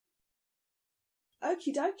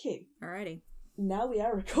Okie dokie. Alrighty. Now we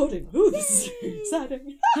are recording. Ooh, this is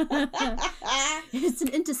exciting. It's an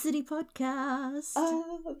intercity podcast.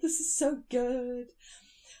 Oh, this is so good.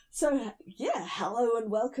 So, yeah, hello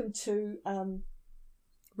and welcome to...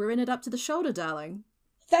 We're in it up to the shoulder, darling.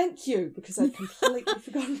 Thank you, because I'd completely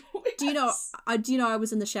forgotten what we Do you know I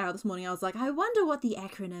was in the shower this morning. I was like, I wonder what the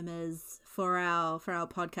acronym is for our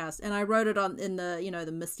podcast. And I wrote it on in the,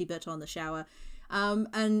 the misty bit on the shower.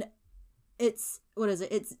 And it's, what is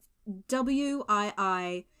it? It's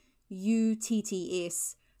WIIUTTS.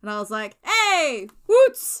 And I was like, hey,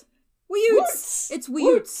 woots! Weoots! It's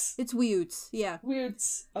weoots. It's weoots. Yeah.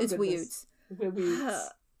 Weirds. Oh, it's goodness. weoots. We're weirds.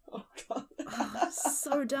 Oh, God.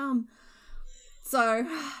 So dumb. So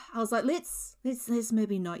I was like, let's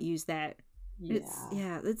maybe not use that.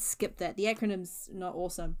 Yeah. Let's skip that. The acronym's not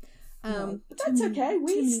awesome. No, but that's okay.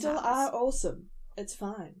 We still are awesome. It's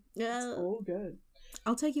fine. Yeah. It's all good.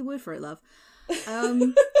 I'll take your word for it, love.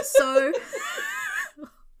 So, oh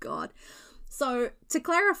God. So to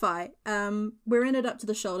clarify, we're in it up to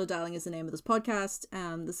the shoulder, darling, is the name of this podcast.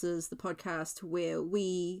 This is the podcast where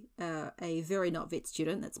we, a very not vet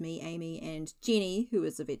student, that's me, Amy, and Jenny, who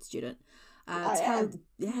is a vet student. Yeah,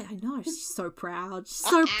 I know. She's so proud. She's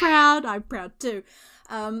so proud. I'm proud too.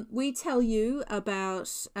 We tell you about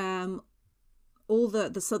all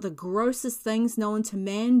the grossest things known to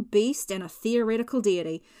man, beast, and a theoretical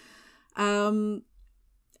deity. But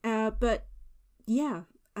yeah.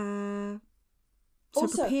 So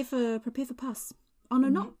also, prepare for pus. Oh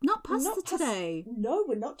no, not pus today. No,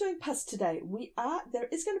 we're not doing pus today. There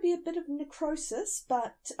is going to be a bit of necrosis,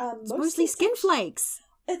 but it's mostly skin flakes.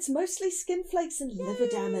 It's mostly skin flakes and liver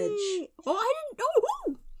damage. Oh, I didn't know.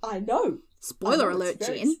 I know. Spoiler alert,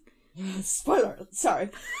 Jen. Spoiler.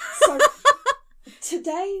 Sorry. So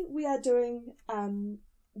today we are doing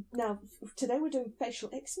we're doing facial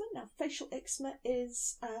eczema. Now, facial eczema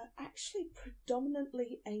is actually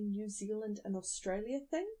predominantly a New Zealand and Australia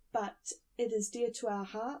thing, but it is dear to our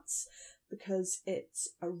hearts because it's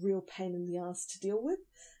a real pain in the ass to deal with.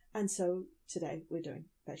 And so today we're doing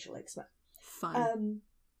facial eczema. Fun.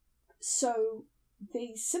 So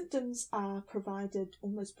the symptoms are provided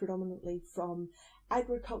almost predominantly from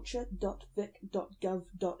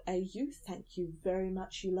agriculture.vic.gov.au. Thank you very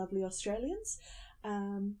much, you lovely Australians.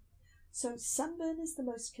 So sunburn is the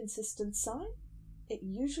most consistent sign. It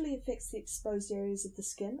usually affects the exposed areas of the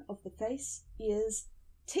skin of the face, ears,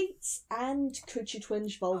 teats, and coochie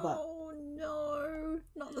twinge vulva. Oh no,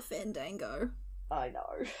 not the fandango. I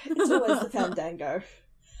know. It's always the fandango.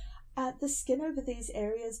 The skin over these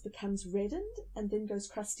areas becomes reddened and then goes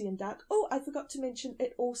crusty and dark. Oh, I forgot to mention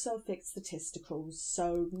it also affects the testicles,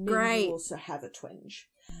 so men also have a twinge.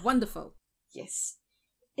 Wonderful. Yes.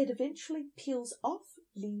 It eventually peels off,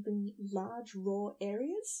 leaving large raw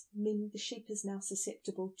areas, meaning the sheep is now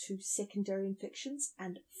susceptible to secondary infections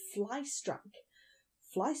and fly strike.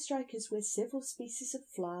 Fly strike is where several species of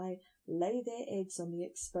fly lay their eggs on the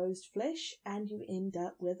exposed flesh and you end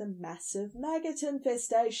up with a massive maggot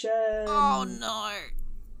infestation. Oh no,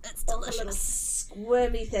 that's delicious. Little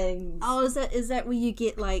squirmy things. Oh, is that where you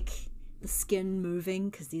get like the skin moving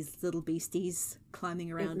because these little beasties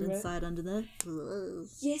climbing around everywhere inside under there? Ugh.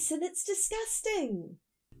 Yes, and it's disgusting.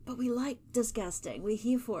 But we like disgusting. We're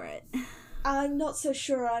here for it. I'm not so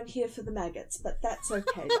sure I'm here for the maggots, but that's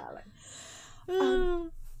okay, darling.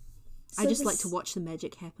 I just like to watch the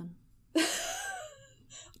magic happen.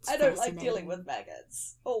 I don't like dealing with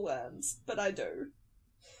maggots or worms, but I do.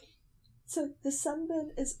 So the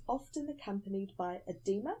sunburn is often accompanied by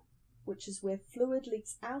edema, which is where fluid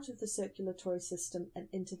leaks out of the circulatory system and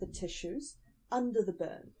into the tissues under the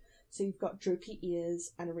burn. So you've got droopy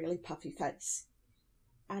ears and a really puffy face.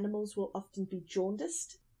 Animals will often be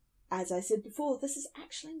jaundiced. As I said before, this is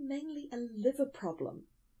actually mainly a liver problem.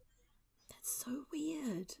 That's so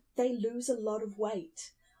weird. They lose a lot of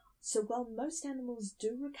weight. So while most animals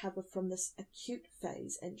do recover from this acute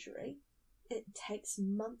phase injury, it takes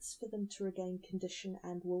months for them to regain condition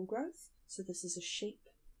and wool growth. So this is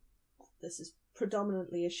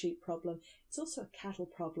predominantly a sheep problem. It's also a cattle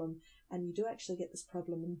problem, and you do actually get this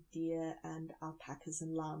problem in deer and alpacas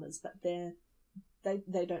and llamas, but they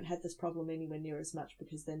don't have this problem anywhere near as much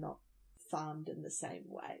because they're not farmed in the same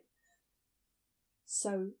way.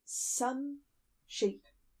 So some sheep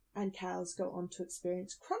and cows go on to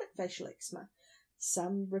experience chronic facial eczema.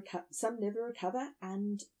 Some never recover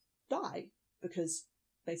and die because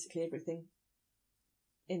basically everything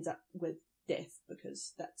ends up with death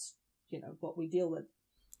because that's, what we deal with.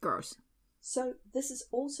 Gross. So this is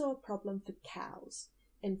also a problem for cows.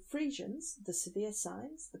 In Frisians, the severe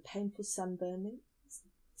signs, the painful sunburn,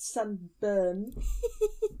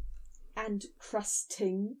 and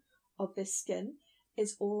crusting of their skin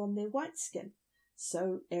is all on their white skin.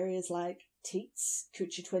 So areas like teats,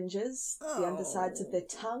 coochie twinges, the undersides of their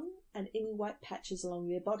tongue, and any white patches along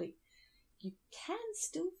their body. You can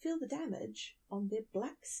still feel the damage on their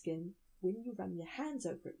black skin when you run your hands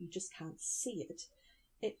over it. You just can't see it.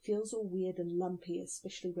 It feels all weird and lumpy,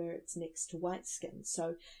 especially where it's next to white skin.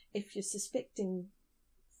 So if you're suspecting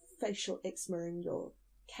facial eczema in your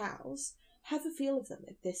cows, have a feel of them.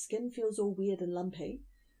 If their skin feels all weird and lumpy,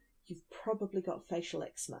 you've probably got facial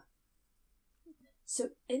eczema. So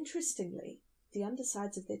interestingly, the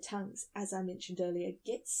undersides of their tongues, as I mentioned earlier,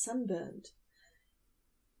 get sunburned.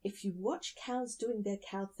 If you watch cows doing their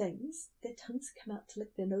cow things, their tongues come out to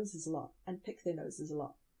lick their noses a lot and pick their noses a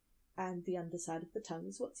lot. And the underside of the tongue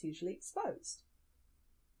is what's usually exposed.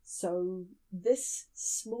 So this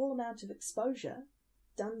small amount of exposure,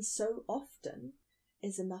 done so often,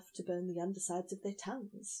 is enough to burn the undersides of their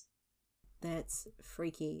tongues. That's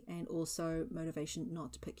freaky, and also motivation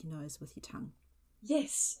not to pick your nose with your tongue.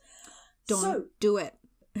 Yes. Don't do it.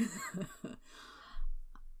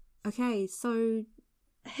 Okay, so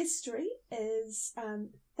history is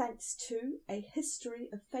thanks to a history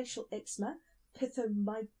of facial eczema,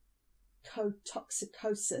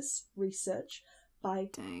 pithomycotoxicosis research by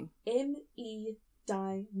M.E.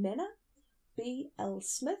 Dymena, B.L.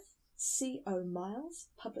 Smith, C.O. Miles,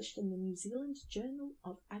 published in the New Zealand Journal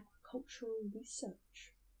of Agricultural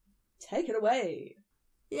Research. Take it away.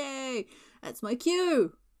 Yay! That's my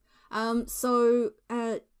cue.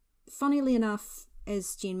 Funnily enough,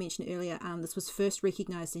 as Jen mentioned earlier, this was first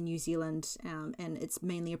recognised in New Zealand, and it's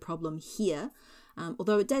mainly a problem here,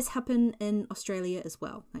 although it does happen in Australia as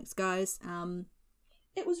well. Thanks, guys.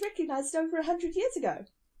 It was recognised over 100 years ago.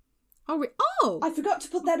 Oh! I forgot to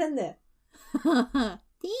put that in there.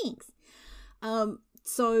 Thanks.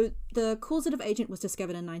 So the causative agent was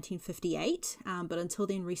discovered in 1958, but until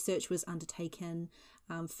then research was undertaken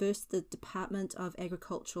first the Department of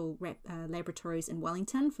Agricultural Laboratories in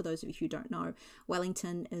Wellington. For those of you who don't know,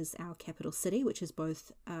 Wellington is our capital city, which is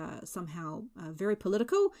both somehow very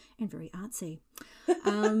political and very artsy.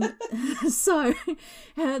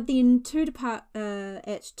 Then two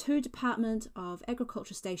Department of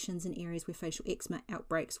Agriculture stations in areas where facial eczema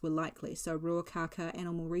outbreaks were likely. So Ruakaka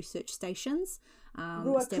Animal Research Stations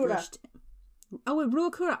established. Oh,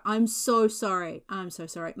 Ruakura. I'm so sorry.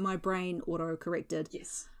 My brain auto-corrected.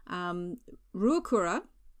 Yes. Ruakura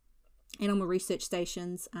Animal Research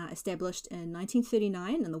Stations established in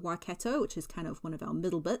 1939 in the Waikato, which is kind of one of our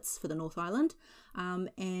middle bits for the North Island,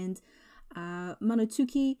 and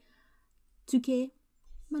Manutuke,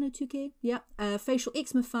 a facial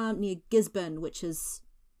eczema farm near Gisborne, which is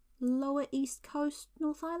lower East Coast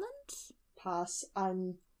North Island. Pass.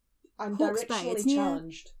 I'm Hawke's Bay. directionally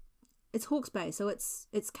challenged. It's Hawke's Bay, so it's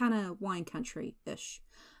kind of wine country-ish.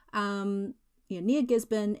 Near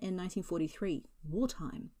Gisborne in 1943,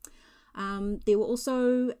 wartime. There were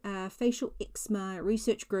also facial eczema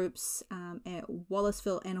research groups at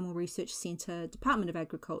Wallaceville Animal Research Centre, Department of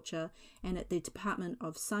Agriculture, and at the Department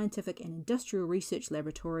of Scientific and Industrial Research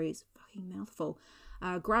Laboratories, fucking mouthful,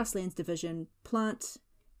 Grasslands Division, Plant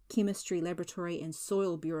Chemistry Laboratory, and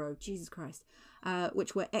Soil Bureau, Jesus Christ,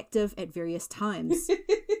 which were active at various times.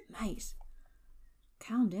 Mate,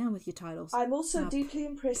 calm down with your titles. I'm also deeply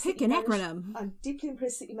impressed. Pick an acronym. I'm deeply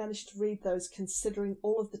impressed that you managed to read those, considering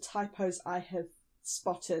all of the typos I have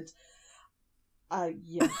spotted.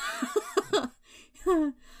 Yeah.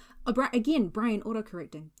 Again, brain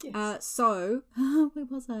autocorrecting. Yes. Where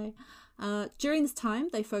was I? During this time,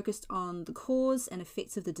 they focused on the cause and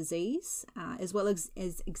effects of the disease, as well as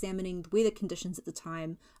examining the weather conditions at the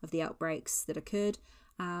time of the outbreaks that occurred,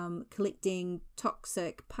 collecting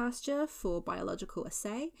toxic pasture for biological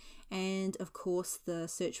assay, and of course the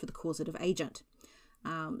search for the causative agent.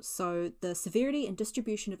 So the severity and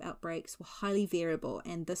distribution of outbreaks were highly variable,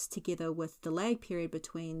 and this, together with the lag period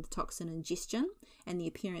between the toxin ingestion and the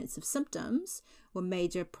appearance of symptoms, were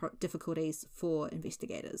major difficulties for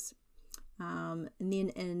investigators. And then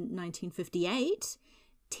in 1958,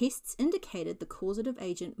 tests indicated the causative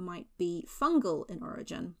agent might be fungal in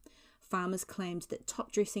origin. Farmers claimed that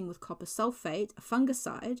top dressing with copper sulfate, a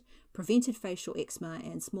fungicide, prevented facial eczema,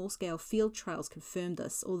 and small-scale field trials confirmed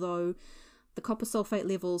this, although the copper sulfate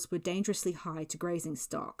levels were dangerously high to grazing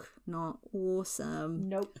stock. Not awesome.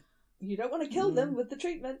 Nope. You don't want to kill them with the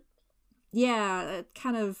treatment. Yeah, it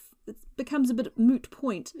becomes a bit moot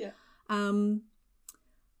point. Yeah.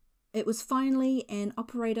 It was finally an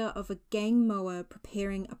operator of a gang mower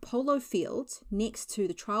preparing a polo field next to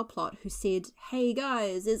the trial plot who said, "Hey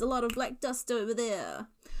guys, there's a lot of black dust over there."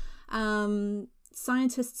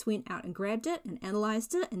 scientists went out and grabbed it and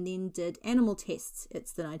analysed it and then did animal tests.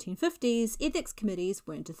 It's the 1950s. Ethics committees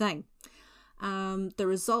weren't a thing. The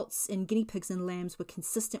results in guinea pigs and lambs were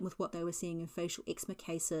consistent with what they were seeing in facial eczema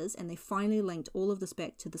cases, and they finally linked all of this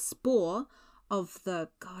back to the spore of the,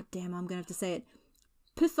 goddamn, I'm going to have to say it,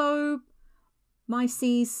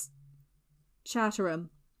 Pithomyces chartarum.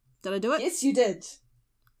 Did I do it? Yes, you did.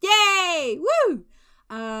 Yay! Woo!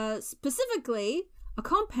 Specifically, a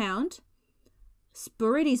compound,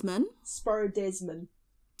 sporidesmin. Sporidesmin,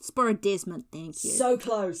 thank you. So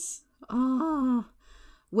close.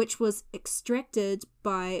 Which was extracted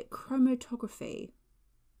by chromatography.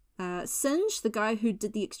 Singe, the guy who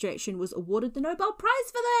did the extraction, was awarded the Nobel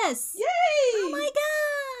Prize for this! Yay! Oh my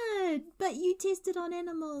god! But you tested on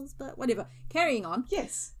animals, but whatever. Carrying on.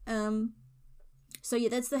 Yes. So yeah,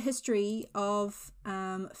 that's the history of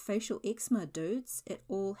facial eczema, dudes. It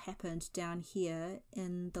all happened down here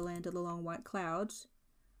in the land of the long white cloud.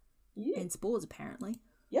 Yeah. And spores, apparently.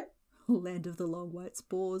 Yep. Land of the long white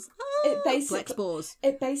spores. Black spores.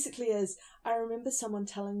 It basically is. I remember someone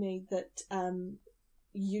telling me that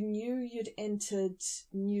you knew you'd entered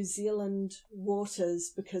New Zealand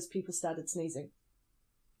waters because people started sneezing.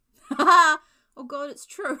 Oh god, it's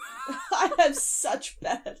true. I have such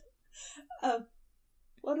bad...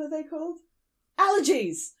 what are they called?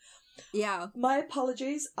 Allergies! Yeah. My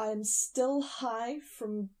apologies. I am still high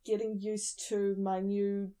from getting used to my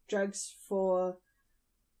new drugs for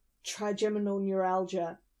trigeminal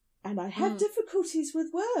neuralgia, and I have difficulties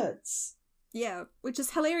with words. Yeah, which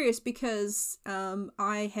is hilarious because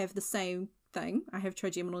I have the same thing. I have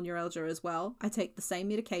trigeminal neuralgia as well. I take the same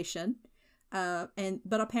medication,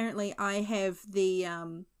 but apparently I have the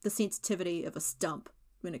sensitivity of a stump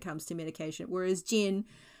when it comes to medication, whereas Jen,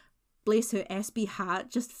 bless her Aspie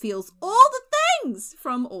heart, just feels all the things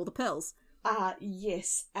from all the pills.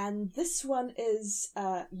 Yes, and this one is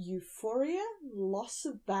euphoria, loss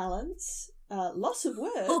of balance, loss of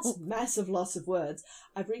words, massive loss of words.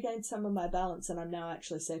 I've regained some of my balance and I'm now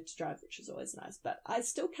actually safe to drive, which is always nice, but I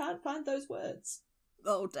still can't find those words.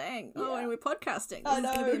 Oh, dang. Yeah. Oh, and we're podcasting. I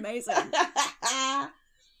This is going to be amazing.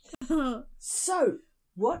 So,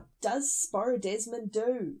 what does sporidesmin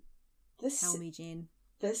do? Tell me, Jen.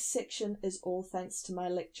 This section is all thanks to my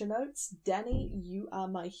lecture notes. Danny, you are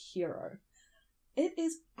my hero. It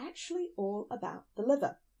is actually all about the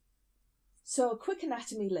liver. So a quick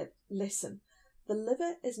anatomy lesson. The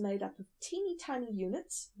liver is made up of teeny tiny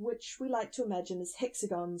units, which we like to imagine as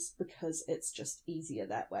hexagons because it's just easier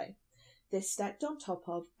that way. They're stacked on top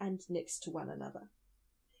of and next to one another.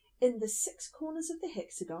 In the 6 corners of the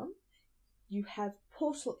hexagon, you have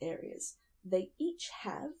portal areas. They each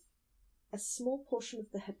have a small portion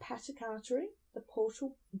of the hepatic artery, the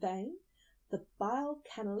portal vein, the bile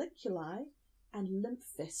canaliculi, and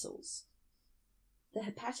lymph vessels. The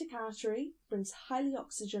hepatic artery brings highly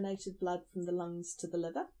oxygenated blood from the lungs to the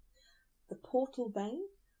liver. The portal vein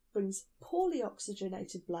brings poorly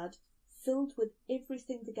oxygenated blood filled with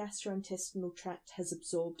everything the gastrointestinal tract has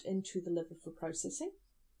absorbed into the liver for processing.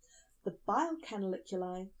 The bile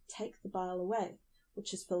canaliculi take the bile away,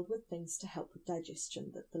 which is filled with things to help with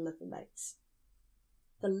digestion that the liver makes.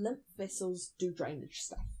 The lymph vessels do drainage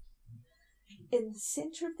stuff. In the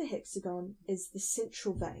centre of the hexagon is the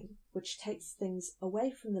central vein, which takes things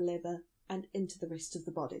away from the liver and into the rest of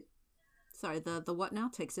the body. Sorry, the what now?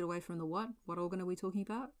 Takes it away from the what? What organ are we talking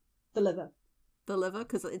about? The liver. The liver?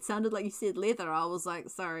 Because it sounded like you said leather. I was like,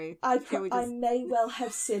 sorry. I may well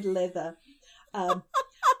have said leather.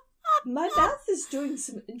 My mouth is doing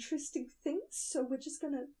some interesting things, so we're just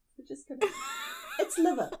gonna. It's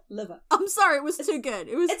liver. I'm sorry, it was too good.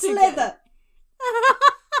 It's leather.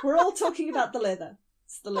 We're all talking about the leather.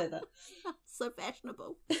 It's the leather. So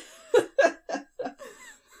fashionable.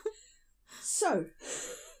 So,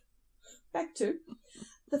 back to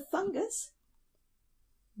the fungus.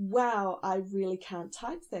 Wow, I really can't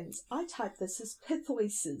type things. I type this as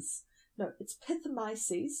Pithoises. No, it's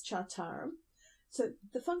Pithomyces chartarum. So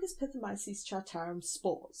the fungus Pithomyces chartarum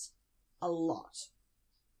spores a lot.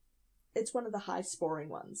 It's one of the high sporing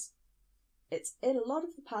ones. It's in a lot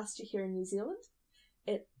of the pasture here in New Zealand.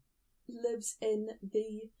 It lives in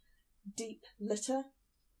the deep litter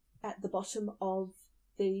at the bottom of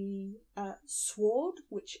the sward,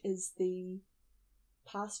 which is the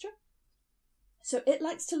pasture. So it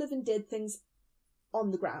likes to live in dead things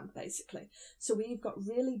on the ground, basically. So we've got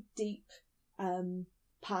really deep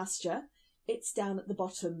pasture. It's down at the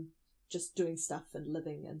bottom just doing stuff and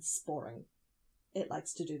living and sporing. It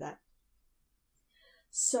likes to do that.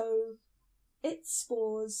 So it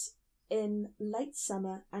spores in late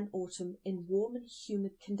summer and autumn in warm and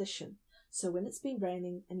humid condition. So when it's been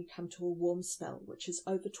raining and you come to a warm spell, which is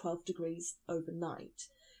over 12 degrees overnight,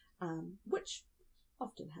 which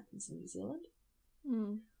often happens in New Zealand.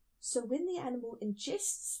 So when the animal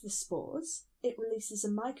ingests the spores, it releases a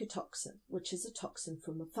mycotoxin, which is a toxin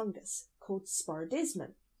from a fungus called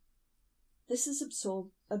sporidesmin. This is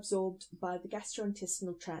absorbed by the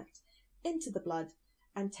gastrointestinal tract into the blood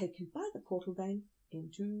and taken by the portal vein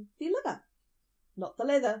into the liver. Not the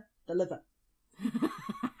leather, the liver.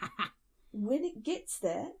 When it gets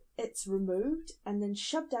there, it's removed and then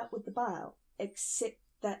shoved out with the bile, except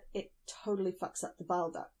that it totally fucks up the bile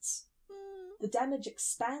ducts. The damage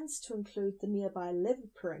expands to include the nearby liver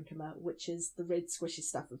parenchyma, which is the red squishy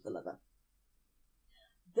stuff of the liver.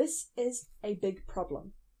 This is a big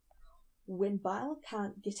problem. When bile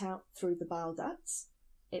can't get out through the bile ducts,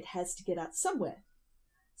 it has to get out somewhere.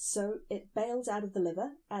 So it bails out of the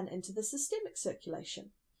liver and into the systemic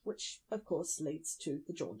circulation, which of course leads to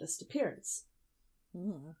the jaundiced appearance.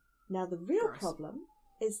 Now the real problem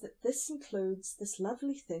is that this includes this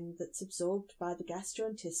lovely thing that's absorbed by the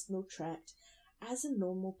gastrointestinal tract as a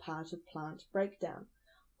normal part of plant breakdown,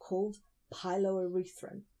 called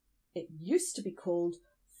phyloerythrin. It used to be called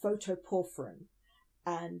photoporphyrin,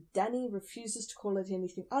 and Danny refuses to call it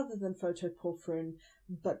anything other than photoporphyrin,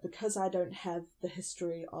 but because I don't have the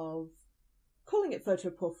history of calling it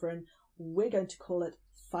photoporphyrin, we're going to call it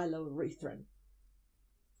phyloerythrin.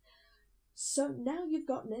 So now you've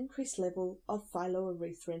got an increased level of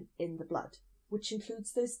phyloerythrin in the blood, which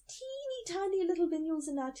includes those teeny tiny little venules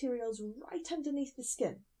and arterioles right underneath the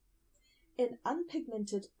skin. In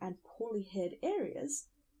unpigmented and poorly haired areas,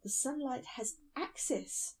 the sunlight has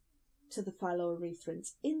access to the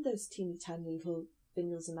phyloerythrins in those teeny tiny little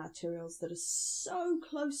venules and arterioles that are so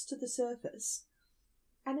close to the surface,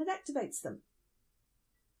 and it activates them,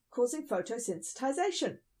 causing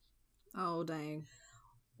photosensitization. Oh, dang.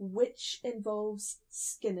 Which involves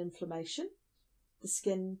skin inflammation. The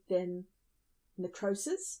skin then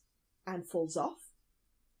necroses and falls off,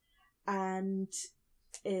 and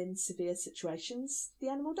in severe situations, the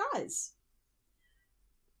animal dies.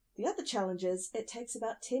 The other challenge is it takes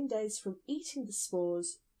about 10 days from eating the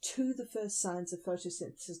spores to the first signs of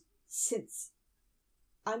photosensitization.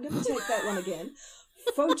 I'm going to take that one again.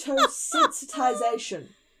 Photosensitization.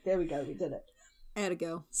 There we go, we did it. There to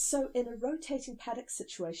go. So in a rotating paddock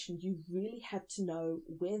situation, you really have to know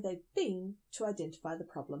where they've been to identify the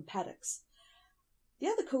problem paddocks. The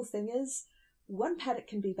other cool thing is, one paddock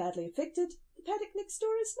can be badly affected, the paddock next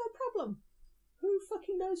door is no problem. Who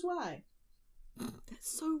fucking knows why?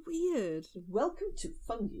 That's so weird. Welcome to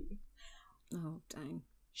fungi. Oh, dang.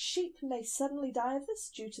 Sheep may suddenly die of this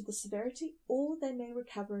due to the severity, or they may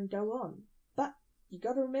recover and go on. But you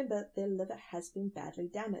got to remember their liver has been badly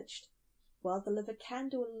damaged. While the liver can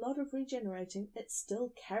do a lot of regenerating, it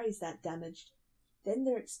still carries that damage. Then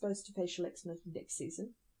they're exposed to facial eczema next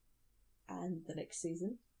season, and the next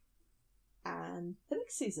season, and the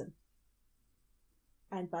next season.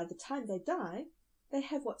 And by the time they die, they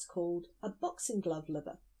have what's called a boxing glove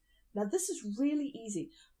liver. Now this is really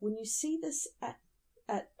easy. When you see this at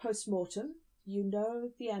post-mortem, you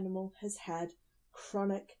know the animal has had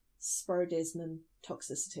chronic sporidesmin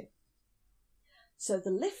toxicity. So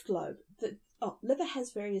the left lobe, liver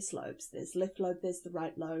has various lobes. There's left lobe, there's the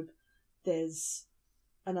right lobe, there's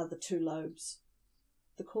another two lobes.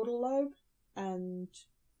 The caudal lobe, and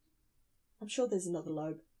I'm sure there's another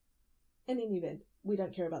lobe. In any event, we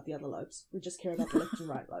don't care about the other lobes. We just care about the left and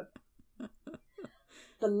right lobe.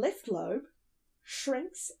 The left lobe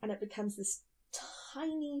shrinks and it becomes this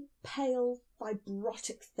tiny, pale,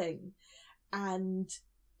 fibrotic thing. And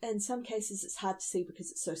in some cases it's hard to see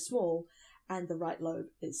because it's so small, and the right lobe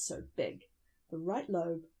is so big. The right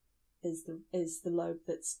lobe is the lobe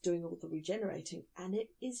that's doing all the regenerating, and it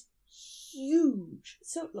is huge.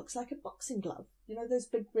 So it looks like a boxing glove. You know those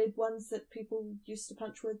big red ones that people used to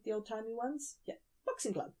punch with, the old-timey ones? Yeah,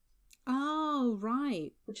 boxing glove. Oh,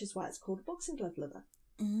 right. Which is why it's called a boxing glove liver.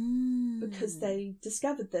 Mm. Because they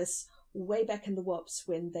discovered this way back in the WOPs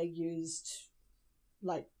when they used,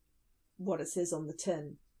 like, what it says on the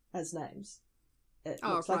tin as names. It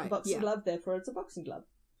looks like a boxing glove, therefore it's a boxing glove.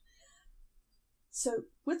 So,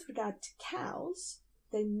 with regard to cows,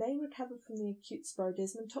 they may recover from the acute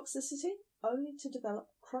sporidesmin toxicity only to develop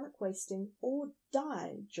chronic wasting or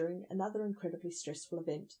die during another incredibly stressful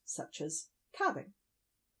event, such as calving.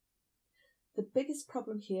 The biggest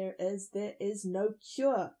problem here is there is no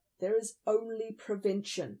cure. There is only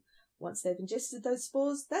prevention. Once they've ingested those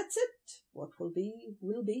spores, that's it. What will be,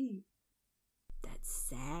 will be. That's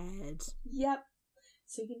sad. Yep.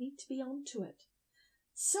 So you need to be onto it.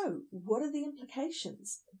 So, what are the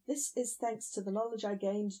implications? This is thanks to the knowledge I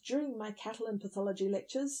gained during my cattle and pathology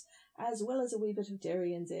lectures, as well as a wee bit of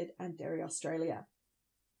Dairy NZ and Dairy Australia.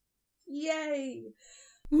 Yay!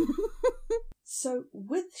 So,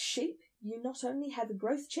 with sheep, you not only have a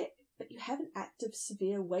growth check, but you have an active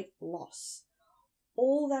severe weight loss.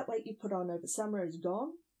 All that weight you put on over summer is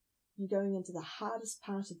gone. You're going into the hardest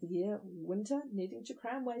part of the year, winter, needing to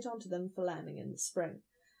cram weight onto them for lambing in the spring.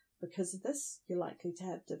 Because of this, you're likely to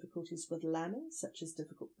have difficulties with lambing, such as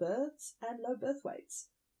difficult births and low birth weights.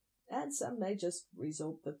 And some may just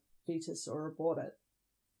resorb the fetus or abort it.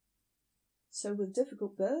 So with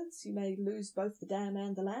difficult births, you may lose both the dam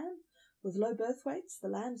and the lamb. With low birth weights, the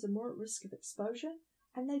lambs are more at risk of exposure,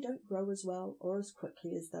 and they don't grow as well or as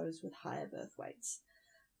quickly as those with higher birth weights.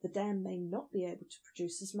 The dam may not be able to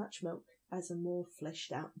produce as much milk as a more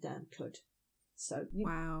fleshed out dam could. So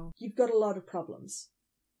you've got a lot of problems.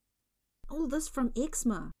 All this from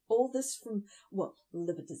eczema. All this from,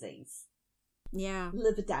 liver disease. Yeah.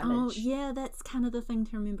 Liver damage. Oh, yeah, that's kind of the thing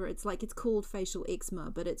to remember. It's like it's called facial eczema,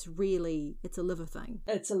 but it's a liver thing.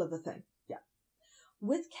 It's a liver thing, yeah.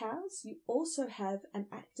 With cows, you also have an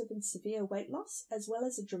active and severe weight loss, as well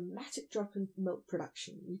as a dramatic drop in milk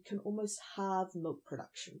production. You can almost halve milk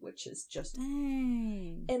production, which is just...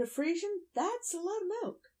 Dang. In a Friesian, that's a lot of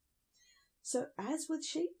milk. So as with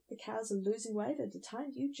sheep, the cows are losing weight at a time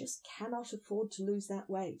you just cannot afford to lose that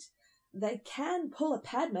weight. They can pull a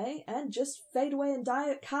Padme and just fade away and die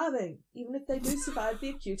at calving, even if they do survive the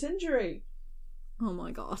acute injury. Oh my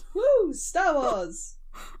god. Woo! Star Wars!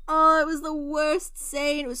 Oh, it was the worst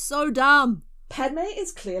scene. It was so dumb. Padme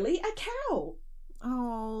is clearly a cow.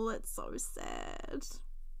 Oh, that's so sad.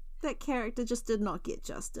 That character just did not get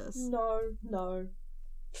justice. No.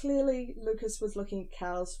 Clearly, Lucas was looking at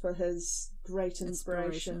cows for his great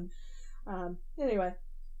inspiration. Anyway.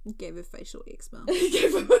 He gave her facial eczema.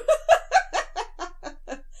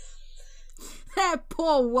 That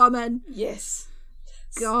poor woman. Yes.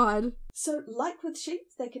 God. So, like with sheep,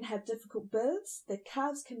 they can have difficult births, their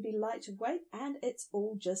calves can be light of weight, and it's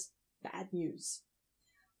all just bad news.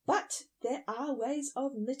 But there are ways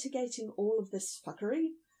of mitigating all of this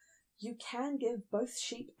fuckery. You can give both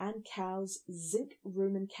sheep and cows zinc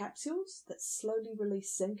rumen capsules that slowly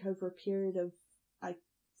release zinc over a period of, I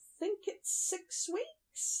think it's 6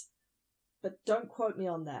 weeks? But don't quote me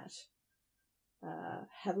on that.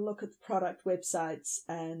 Have a look at the product websites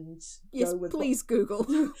and yes, go with please Google.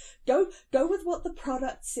 go with what the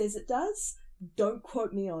product says it does. Don't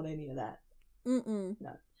quote me on any of that.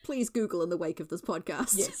 No. Please Google in the wake of this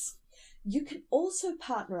podcast. Yes. You can also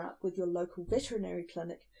partner up with your local veterinary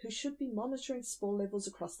clinic, who should be monitoring spore levels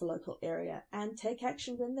across the local area and take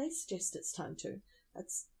action when they suggest it's time to.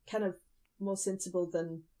 That's kind of more sensible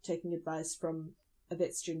than taking advice from a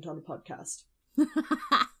vet student on a podcast.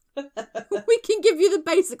 We can give you the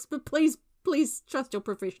basics, but please trust your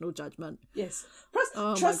professional judgment. Yes.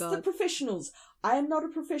 Trust the professionals. I am not a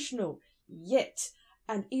professional yet.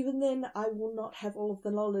 And even then, I will not have all of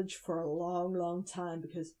the knowledge for a long, long time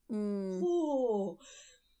because, you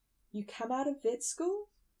come out of vet school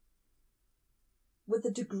with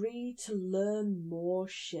a degree to learn more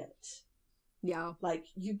shit. Yeah. Like,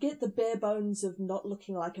 you get the bare bones of not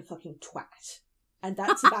looking like a fucking twat. And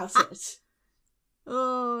that's about it.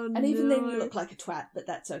 Oh, and even then you look like a twat, but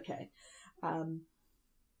that's okay.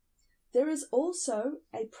 There is also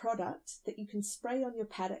a product that you can spray on your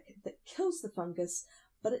paddock that kills the fungus,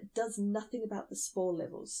 but it does nothing about the spore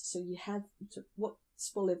levels. So you have what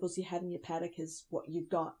spore levels you have in your paddock is what you've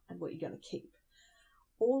got and what you're going to keep.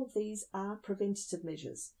 All of these are preventative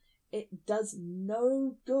measures. It does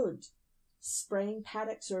no good spraying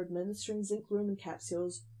paddocks or administering zinc rumen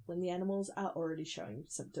capsules when the animals are already showing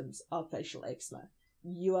symptoms of facial eczema.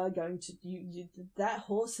 You are going to... that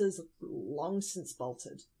horse has long since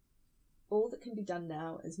bolted. All that can be done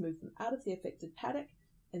now is move them out of the affected paddock,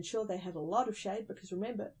 ensure they have a lot of shade, because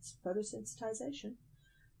remember, it's photosensitization,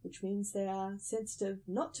 which means they are sensitive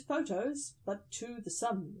not to photos, but to the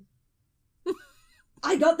sun.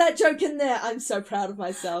 I got that joke in there! I'm so proud of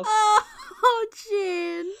myself. Oh,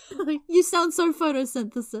 Jen! You sound so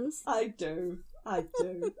photosynthesis. I do. I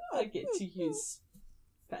get to use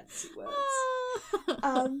fancy words.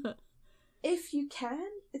 If you can,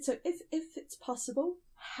 if it's possible,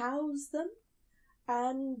 house them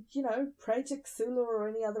and, pray to Cthulhu or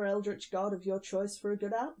any other eldritch god of your choice for a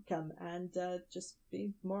good outcome, and just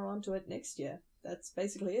be more onto it next year. That's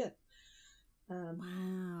basically it.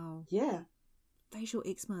 Wow. Yeah. Facial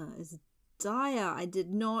eczema is dire. I did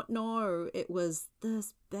not know it was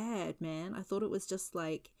this bad, man. I thought it was just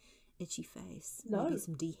like itchy face. No. Maybe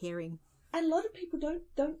some dehairing. And a lot of people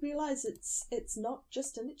don't realize it's not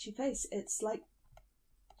just an itchy face. It's like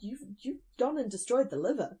you've gone and destroyed the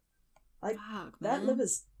liver. Like, Fuck, that man.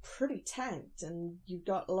 liver's pretty tanked, and you've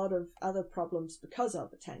got a lot of other problems because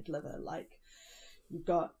of a tanked liver. Like, you've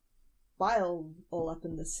got bile all up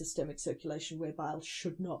in the systemic circulation where bile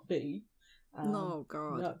should not be. Oh,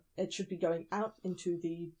 God. No, it should be going out into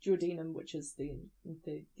the duodenum, which is the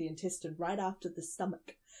intestine right after the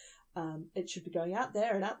stomach. It should be going out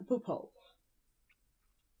there and out the poop hole.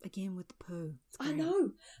 Again with the poo. It's I great.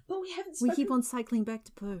 know, but we haven't We spoken... keep on cycling back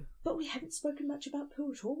to poo. But we haven't spoken much about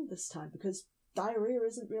poo at all this time, because diarrhea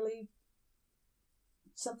isn't really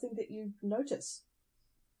something that you notice.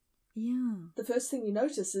 Yeah. The first thing you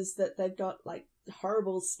notice is that they've got, like,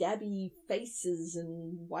 horrible scabby faces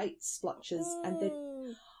and white splotches, and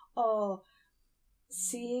they're...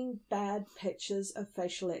 seeing bad pictures of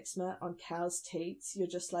facial eczema on cows' teats, you're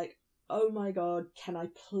just like, oh my god, can I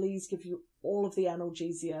please give you all of the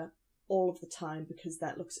analgesia all of the time, because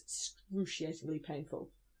that looks excruciatingly painful.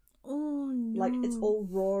 Oh, no. Like, it's all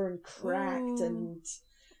raw and cracked and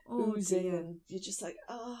oozing, dear. and you're just like,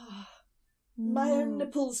 my own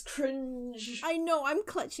nipples cringe. I know, I'm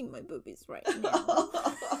clutching my boobies right now.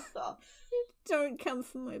 Don't come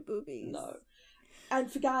for my boobies. No.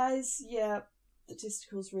 And for guys, yeah, the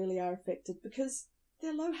testicles really are affected because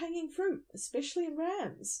they're low-hanging fruit, especially in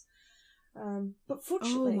rams. But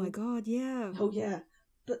fortunately... Oh my god, yeah. Oh, yeah.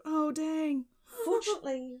 But oh, dang.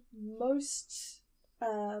 fortunately, most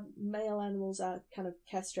male animals are kind of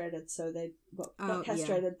castrated, so they... Well, not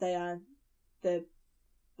castrated, their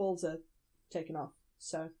balls are taken off.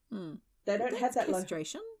 So they don't have that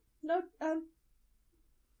castration? No,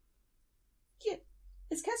 yeah.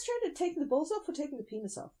 Is castrated taking the balls off or taking the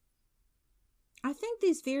penis off? I think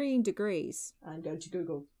there's varying degrees. I'm going to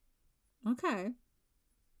Google. Okay.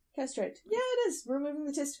 Castrate. Yeah, it is. Removing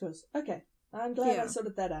the testicles. Okay. I'm glad I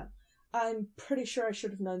sorted that out. I'm pretty sure I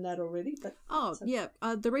should have known that already, but... Oh, yeah.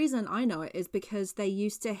 The reason I know it is because they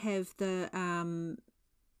used to have the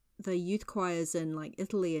youth choirs in, like,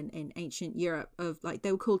 Italy and ancient Europe of, like,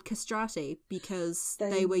 they were called castrati because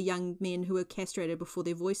they were young men who were castrated before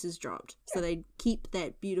their voices dropped. Yeah. So they'd keep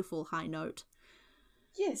that beautiful high note.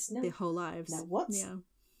 Yes. Their whole lives. Now,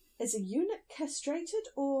 is a eunuch castrated,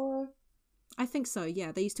 or... I think so,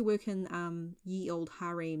 yeah. They used to work in ye old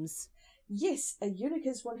harems. Yes, a eunuch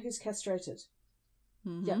is one who's castrated.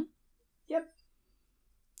 Mm-hmm. Yep.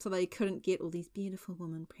 So they couldn't get all these beautiful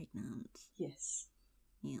women pregnant. Yes.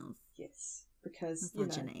 Yes. Because,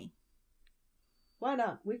 misogyny. Why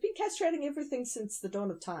not? We've been castrating everything since the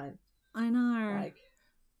dawn of time. I know. Like,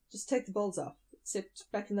 just take the balls off. Except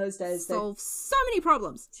back in those days... Solve so many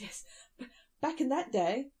problems. Yes. Back in that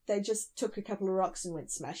day, they just took a couple of rocks and went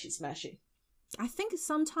smashy, smashy. I think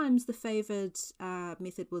sometimes the favoured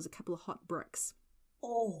method was a couple of hot bricks.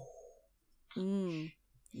 Oh.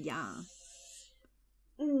 Yeah.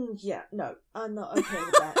 Yeah, no, I'm not okay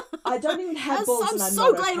with that. I don't even have balls, and I'm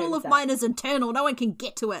so not glad okay all with of mine is internal. No one can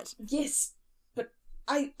get to it. Yes, but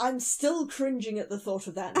I'm still cringing at the thought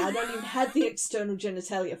of that, and I don't even have the external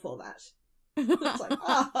genitalia for that. It's like,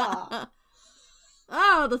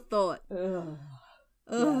 Oh, the thought.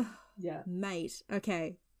 Ugh. Yeah. Mate,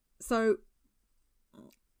 okay. So,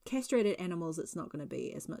 castrated animals, it's not going to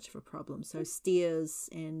be as much of a problem. So, steers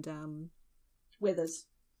and... Wethers.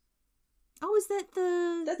 Oh, is that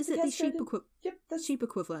the sheep equivalent? Yep, that's sheep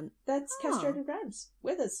equivalent. That's castrated rams.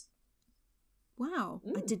 Wethers. Wow,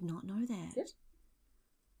 I did not know that. Yep.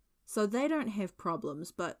 So they don't have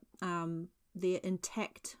problems, but their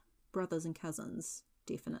intact brothers and cousins,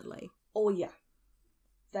 definitely. Oh yeah.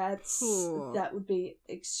 That would be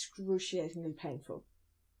excruciatingly painful.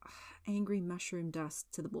 Angry mushroom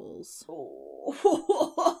dust to the balls. Oh,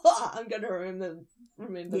 I'm going to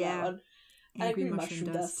remember that one. Angry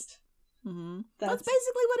mushroom dust. Mm-hmm. That's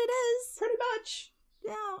basically what it is. Pretty much.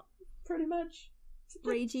 Yeah. Pretty much.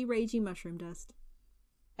 Ragey mushroom dust.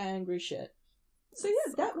 Angry shit. So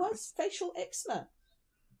yeah, that was facial eczema.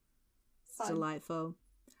 It's delightful.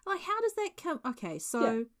 Like, how does that come? Okay,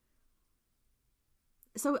 so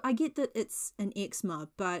so I get that it's an eczema,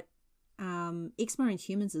 but eczema in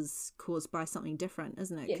humans is caused by something different,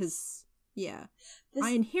 isn't it? Because I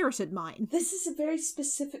inherited mine. This is a very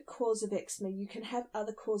specific cause of eczema. You can have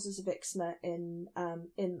other causes of eczema in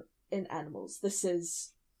animals. This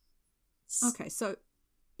is okay. So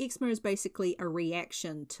eczema is basically a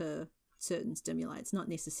reaction to certain stimuli. It's not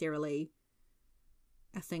necessarily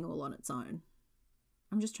a thing all on its own.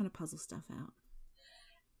 I'm just trying to puzzle stuff out.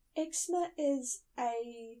 Eczema is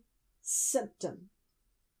a symptom.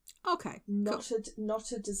 Okay, not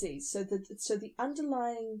a disease. So the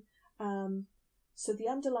underlying So the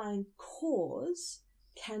underlying cause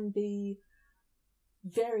can be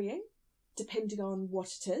varying depending on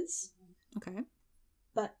what it is. Okay.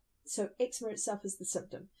 But so eczema itself is the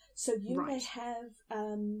symptom. So you may have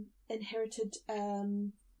inherited,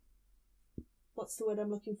 what's the word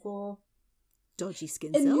I'm looking for? Dodgy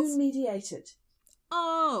skin cells? Immune-mediated.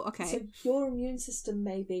 Oh, okay. So your immune system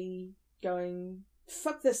may be going,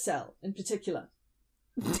 fuck this cell in particular.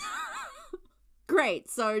 Great.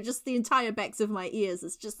 So just the entire backs of my ears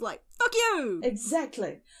is just like, fuck you!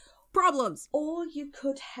 Exactly. Problems. Or you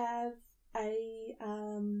could have a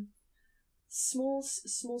small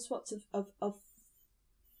spots of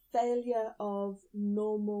failure of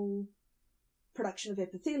normal production of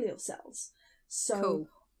epithelial cells. So, cool.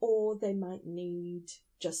 Or they might need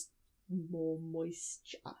just more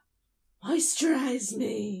moisture. Moisturize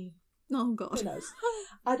me. Oh god. Who knows?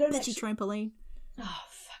 I don't actually. Trampoline. Oh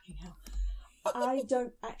fucking hell! I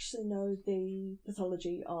don't actually know the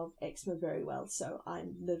pathology of eczema very well, so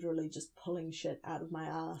I'm literally just pulling shit out of my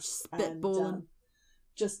ass spitballing. And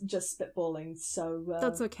just spitballing. So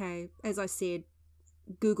that's okay. As I said,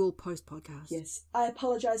 Google post podcast. Yes, I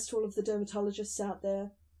apologise to all of the dermatologists out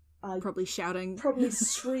there. Probably shouting, probably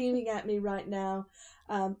screaming at me right now.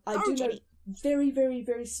 I do know very, very,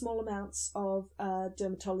 very small amounts of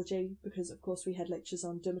dermatology because, of course, we had lectures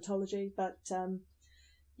on dermatology. But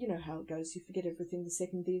you know how it goes. You forget everything the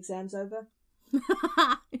second the exam's over.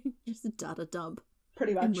 Just a data dump.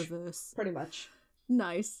 Pretty much. In reverse. Pretty much.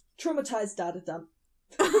 Nice. Traumatized data dump.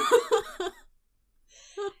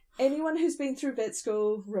 Anyone who's been through vet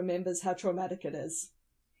school remembers how traumatic it is.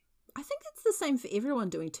 I think it's the same for everyone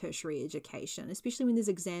doing tertiary education, especially when there's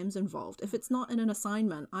exams involved. If it's not in an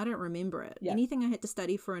assignment, I don't remember it. Yeah. Anything I had to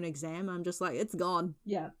study for an exam, I'm just like, it's gone.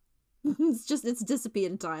 Yeah. It's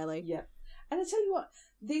disappeared entirely. Yeah. And I tell you what,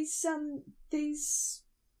 these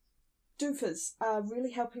doofers are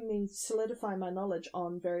really helping me solidify my knowledge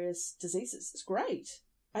on various diseases. It's great.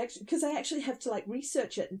 Because I actually have to like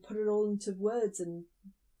research it and put it all into words and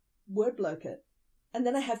word block it. And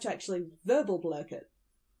then I have to actually verbal block it.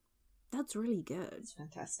 That's really good. It's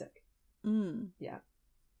fantastic. Yeah.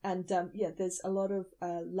 And there's a lot of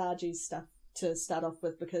largy stuff to start off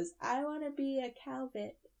with because I want to be a cow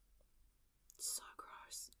vet. So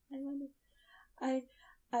gross.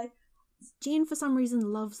 Jen, for some reason,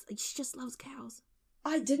 she just loves cows.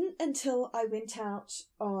 I didn't until I went out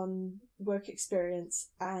on work experience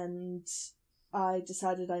and I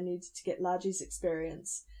decided I needed to get Largy's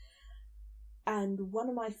experience. And one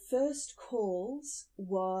of my first calls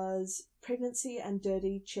was pregnancy and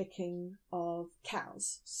dirty checking of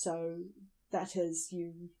cows. So that is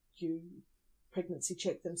you pregnancy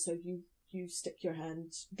check them. So you stick your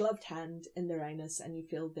gloved hand in their anus and you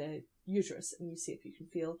feel their uterus and you see if you can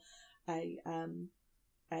feel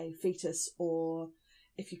a fetus, or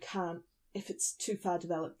if you can't, if it's too far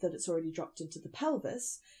developed that it's already dropped into the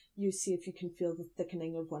pelvis, you see if you can feel the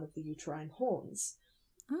thickening of one of the uterine horns.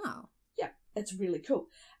 Oh. Yeah, it's really cool.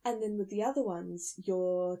 And then with the other ones,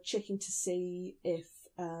 you're checking to see if,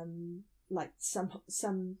 like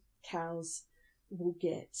some cows will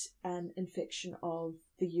get an infection of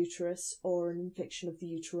the uterus or an infection of the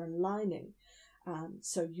uterine lining.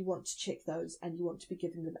 So you want to check those and you want to be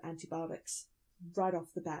giving them antibiotics right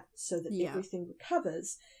off the bat so that everything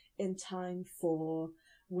recovers in time for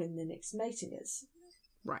when the next mating is.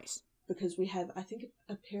 Right. Because we have, I think,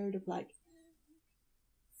 a period of like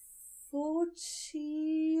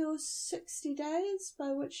 40 or 60 days,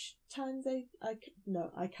 by which time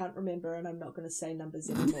I can't remember, and I'm not going to say numbers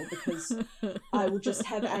anymore because I will just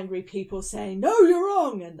have angry people saying, no, you're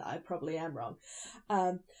wrong, and I probably am wrong.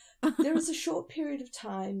 There is a short period of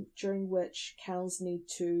time during which cows need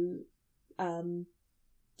to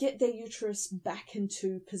get their uterus back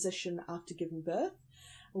into position after giving birth,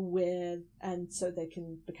 and so they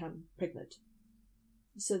can become pregnant.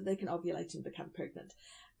 So they can ovulate and become pregnant.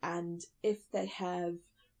 And if they have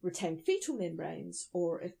retained fetal membranes,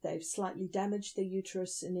 or if they've slightly damaged their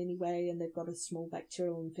uterus in any way and they've got a small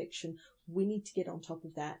bacterial infection, we need to get on top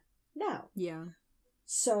of that now. Yeah.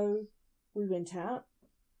 So we went out.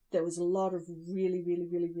 There was a lot of really, really,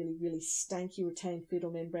 really, really, really stanky retained fetal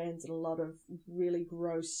membranes and a lot of really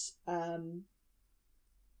gross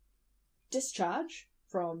discharge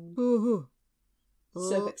from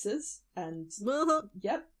cervixes. And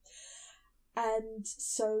yep. And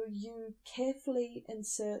so you carefully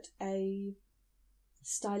insert a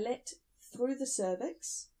stylet through the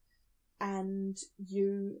cervix and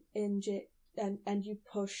you inject and you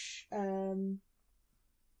push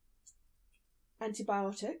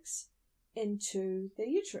antibiotics into the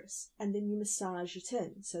uterus, and then you massage it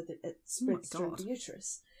in so that it spreads through the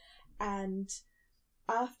uterus. And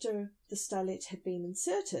after the stylet had been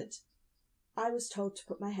inserted, I was told to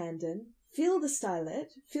put my hand in, feel the stylet,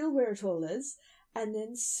 feel where it all is, and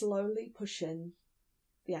then slowly push in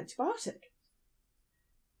the antibiotic.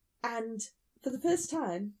 And for the first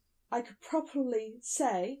time, I could properly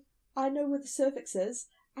say, I know where the cervix is,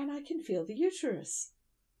 and I can feel the uterus.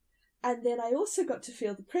 And then I also got to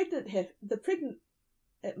feel the pregnant,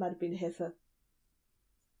 it might have been a heifer,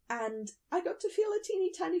 and I got to feel a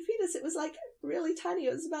teeny tiny fetus. It was like really tiny.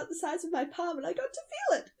 It was about the size of my palm, and I got to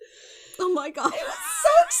feel it. Oh my god. It was so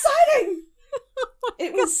exciting!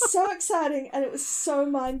 It was so exciting, and it was so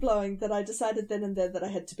mind-blowing that I decided then and there that I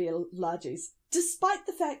had to be a largies. Despite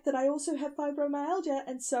the fact that I also have fibromyalgia,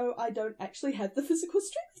 and so I don't actually have the physical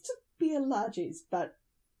strength to be a largies. But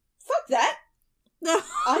fuck that!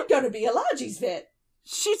 I'm going to be a largies vet.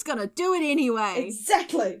 She's gonna do it anyway.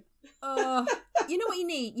 Exactly. You know what you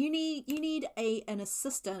need? You need an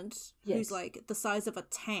assistant who's like the size of a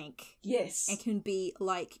tank. Yes. And can be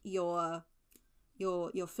like your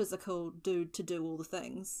physical dude to do all the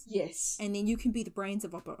things. Yes. And then you can be the brains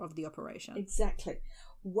of the operation. Exactly.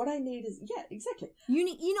 What I need is exactly.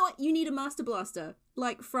 You know what? You need a Master Blaster,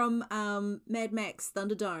 like from Mad Max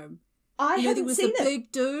Thunderdome. I haven't there was seen the it.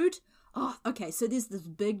 big dude. Oh, okay. So there's this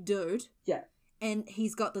big dude. Yeah. And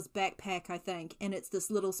he's got this backpack, I think, and it's this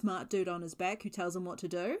little smart dude on his back who tells him what to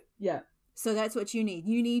do. Yeah. So that's what you need.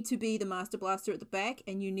 You need to be the Master Blaster at the back,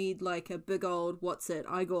 and you need like a big old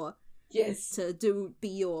Igor. Yes. To be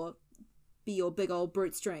your big old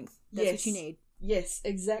brute strength. That's what you need. Yes,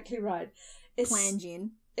 exactly right. Plan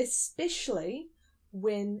Jen. Especially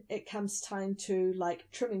when it comes time to like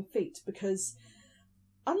trimming feet, because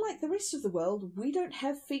unlike the rest of the world, we don't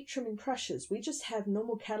have feet trimming crushers. We just have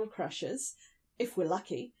normal cattle crushers, if we're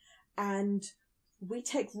lucky, and we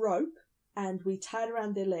take rope and we tie it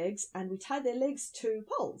around their legs, and we tie their legs to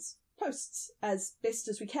posts, as best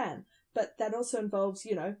as we can. But that also involves,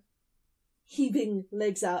 heaving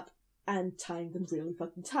legs up and tying them really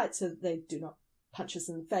fucking tight so that they do not punch us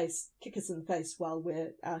in the face, kick us in the face while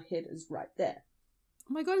our head is right there.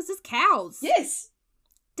 Oh my god, is this cows? Yes!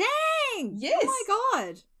 Dang! Yes! Oh my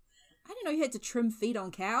god! I didn't know you had to trim feet on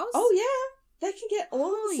cows. Oh yeah! They can get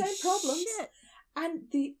all Holy of the same problems. Shit. And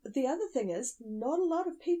the other thing is, not a lot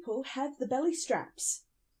of people have the belly straps.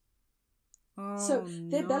 Oh, so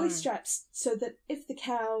they're no. belly straps so that if the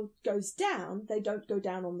cow goes down, they don't go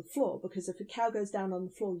down on the floor, because if a cow goes down on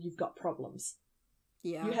the floor, you've got problems.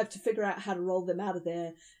 Yeah. You have to figure out how to roll them out of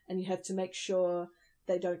there, and you have to make sure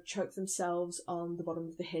they don't choke themselves on the bottom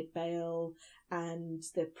of the head bale, and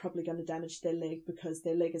they're probably going to damage their leg because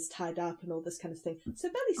their leg is tied up and all this kind of thing. So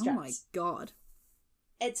belly straps. Oh my god.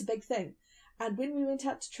 It's a big thing. And when we went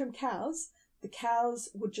out to trim cows, the cows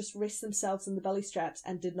would just rest themselves in the belly straps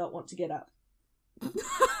and did not want to get up.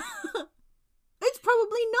 It's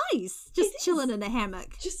probably nice. Just chilling in a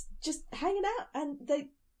hammock. Just hanging out, and they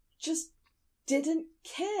just didn't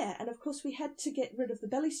care. And of course we had to get rid of the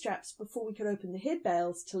belly straps before we could open the head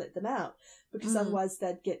bales to let them out, because otherwise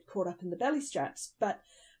they'd get caught up in the belly straps. But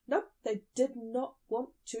nope, they did not want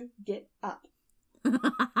to get up.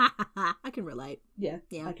 I can relate. Yeah,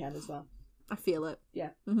 I can as well. I feel it. Yeah.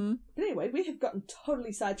 Mm-hmm. But anyway, we have gotten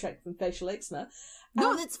totally sidetracked from facial eczema.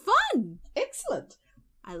 No, that's fun! Excellent.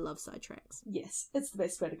 I love sidetracks. Yes, it's the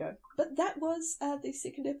best way to go. But that was the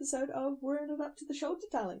second episode of We're In It Up to the Shoulder,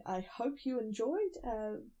 Darling. I hope you enjoyed.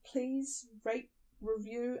 Please rate,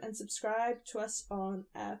 review, and subscribe to us on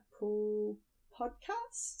Apple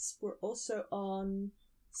Podcasts. We're also on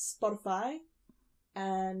Spotify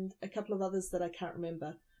and a couple of others that I can't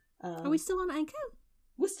remember. Are we still on Anchor?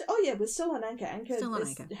 We're still on Anchor. Anchor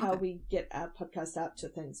is how we get our podcast out to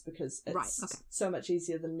things, because it's so much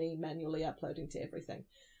easier than me manually uploading to everything.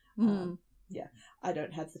 Yeah, I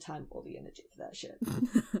don't have the time or the energy for that shit.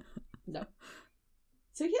 No.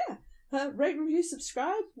 So yeah, rate, review,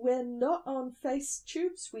 subscribe. We're not on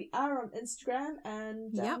FaceTubes. We are on Instagram,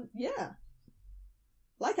 and yeah,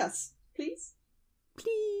 like us, please.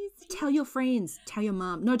 Please tell your friends. Tell your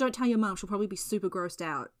mum. No, don't tell your mum. She'll probably be super grossed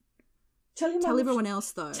out. Tell everyone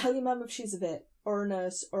else though. Tell your mum if she's a vet or a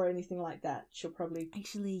nurse or anything like that. She'll probably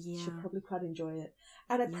She'll probably quite enjoy it.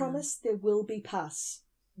 And I promise there will be pus.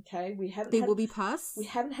 Okay, will be pus. We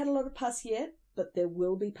haven't had a lot of pus yet, but there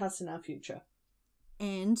will be pus in our future.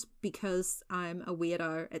 And because I'm a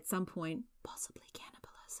weirdo, at some point, possibly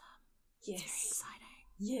cannibalism. Yes, it's very exciting.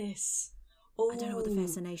 Yes. I don't know what the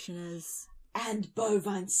fascination is. And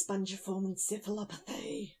bovine spongiform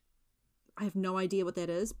encephalopathy. I have no idea what that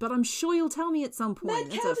is, but I'm sure you'll tell me at some point. Mad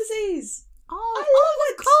cow disease.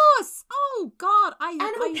 Of course. Oh God,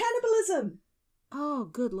 Animal cannibalism. Oh,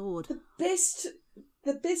 good Lord. The best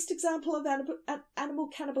the best example of animal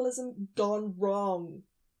cannibalism gone wrong.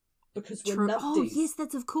 Because we're True. nupties. Oh, yes,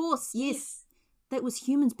 that's of course. Yes. That was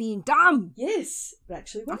humans being dumb. Yes, it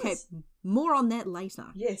actually was. Okay, more on that later.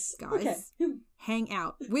 Yes, guys. Okay. Hang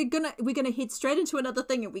out. We're gonna head straight into another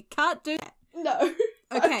thing, and we can't do that. No.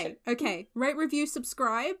 Okay. Rate, review,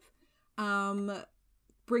 subscribe.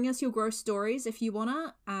 Bring us your gross stories if you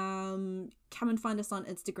wanna. Come and find us on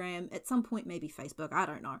Instagram. At some point, maybe Facebook. I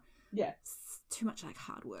don't know. Yeah. It's too much like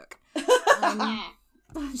hard work.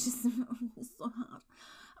 It's just it's so hard.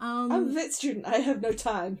 I'm a vet student. I have no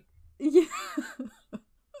time. Yeah.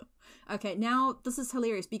 Okay, now this is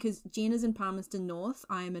hilarious because Jen is in Palmerston North.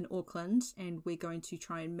 I am in Auckland, and we're going to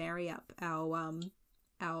try and marry up our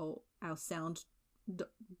sound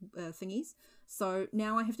thingies. So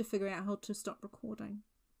now I have to figure out how to stop recording.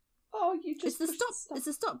 Oh, you just It's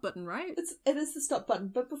the stop button, right? It is the stop button.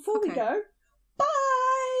 But before we go,